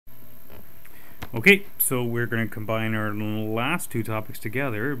Okay, so we're going to combine our last two topics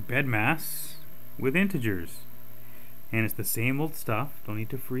together, bedmass with integers. And it's the same old stuff, don't need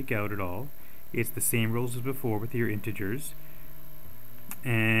to freak out at all. It's the same rules as before with your integers.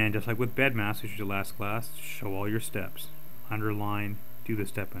 And just like with bedmass, which is your last class, show all your steps. Underline, do the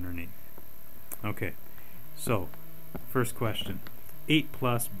step underneath. Okay, so first question. 8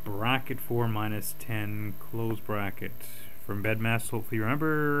 plus bracket 4 minus 10 close bracket. From bedmass, hopefully you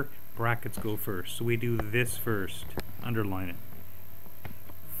remember, brackets go first. So we do this first. Underline it.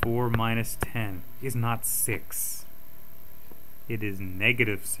 4 minus 10 is not 6. It is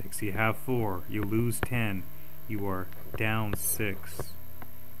negative 6. You have 4. You lose 10. You are down 6.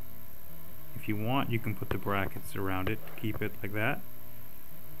 If you want, you can put the brackets around it. Keep it like that.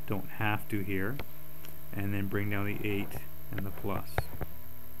 Don't have to here. And then bring down the 8 and the plus.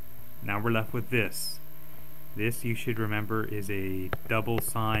 Now we're left with this. This, you should remember, is a double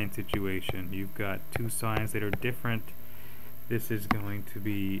sign situation. You've got two signs that are different. This is going to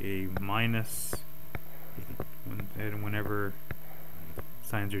be a minus, and whenever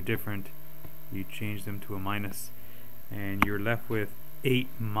signs are different, you change them to a minus, and you're left with 8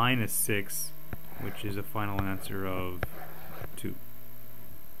 minus 6, which is a final answer of 2.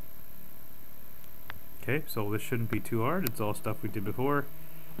 Okay, so this shouldn't be too hard. It's all stuff we did before,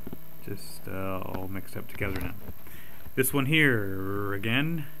 just all mixed up together now. This one here,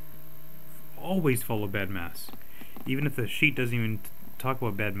 again, always follow bedmass. Even if the sheet doesn't even talk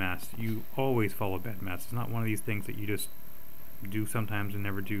about bedmass, you always follow bedmass. It's not one of these things that you just do sometimes and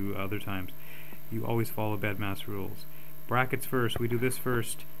never do other times. You always follow bedmass rules. Brackets first, we do this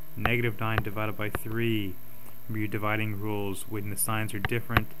first. Negative 9 divided by 3. Remember your dividing rules, when the signs are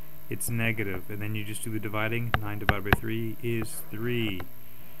different, it's negative, and then you just do the dividing. 9 divided by 3 is 3.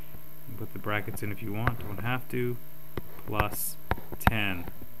 You put the brackets in if you want, don't have to. Plus 10.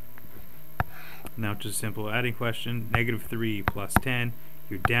 Now just a simple adding question. Negative 3 plus 10,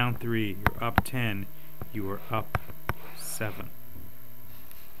 you're down 3, you're up 10, you are up 7.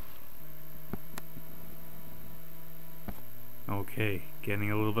 Okay,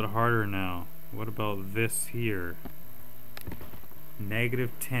 getting a little bit harder now. What about this here?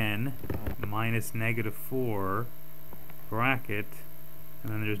 Negative 10 minus negative 4 bracket,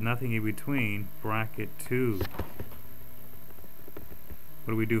 and then there's nothing in between, bracket 2.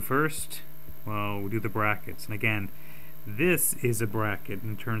 What do we do first? Well, we do the brackets. And again, this is a bracket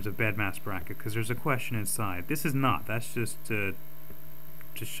in terms of bedmass bracket because there's a question inside. This is not. That's just to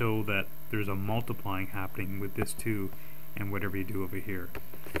show that there's a multiplying happening with this 2 and whatever you do over here.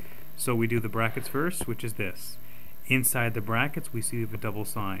 So we do the brackets first, which is this. Inside the brackets, we see the double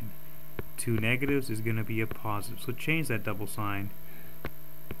sign. 2 negatives is going to be a positive. So change that double sign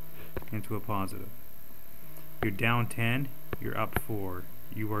into a positive. You're down 10, you're up 4.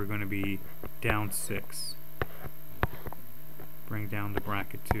 You are going to be down 6. Bring down the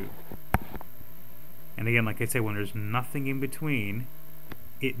bracket 2. And again, like I said, when there's nothing in between,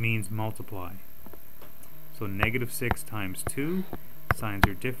 it means multiply. So negative 6 times 2. Signs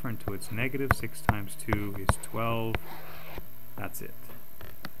are different, so it's negative 6 times 2 is 12. That's it.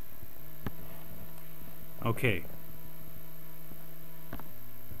 Okay.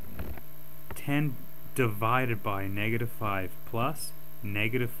 10 divided by negative 5 plus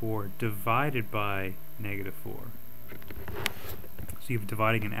negative 4 divided by negative 4. So you have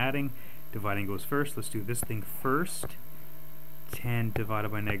dividing and adding. Dividing goes first. Let's do this thing first. 10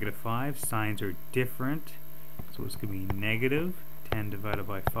 divided by negative 5. Signs are different, so it's going to be negative. 10 divided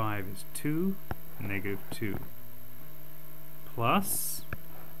by 5 is 2, negative 2. Plus,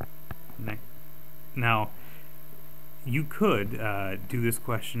 now, you could do this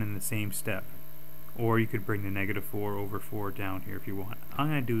question in the same step, or you could bring the negative 4 over 4 down here if you want. I'm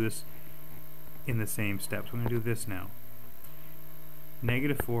going to do this in the same steps. I'm going to do this now.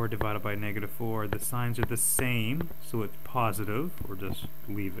 Negative 4 divided by negative 4, the signs are the same, so it's positive, or just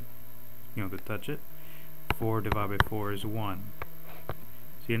leave it. You don't have to touch it. 4 divided by 4 is 1.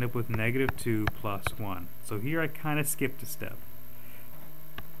 So you end up with negative 2 plus 1. So here I kind of skipped a step.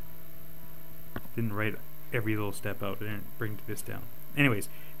 Didn't write every little step out. I didn't bring this down. Anyways,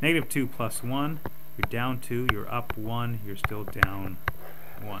 negative 2 plus 1. You're down 2. You're up 1. You're still down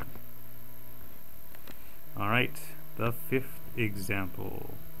 1. Alright, the fifth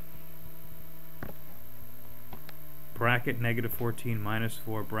example. Bracket negative 14 minus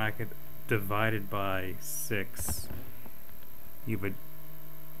 4 bracket divided by 6. You have a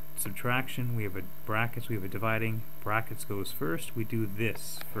subtraction, we have a brackets, we have a dividing. Brackets goes first. We do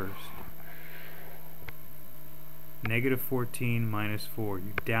this first. Negative 14 minus 4.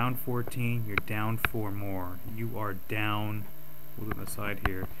 You're down 14, you're down 4 more. You are down, we'll do on the side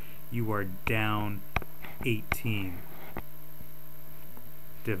here, you are down 18.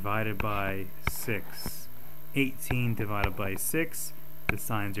 Divided by 6. 18 divided by 6, the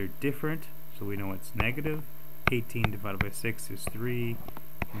signs are different, so we know it's negative. 18 divided by 6 is 3.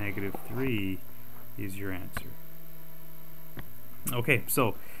 Negative 3 is your answer. Okay,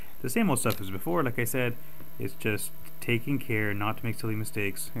 so the same old stuff as before. Like I said, it's just taking care not to make silly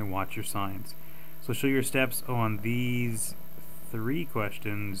mistakes and watch your signs. So show your steps on these 3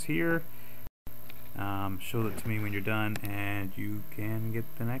 questions here. Show it to me when you're done, and you can get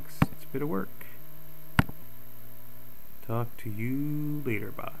the next bit of work. Talk to you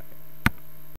later. Bye.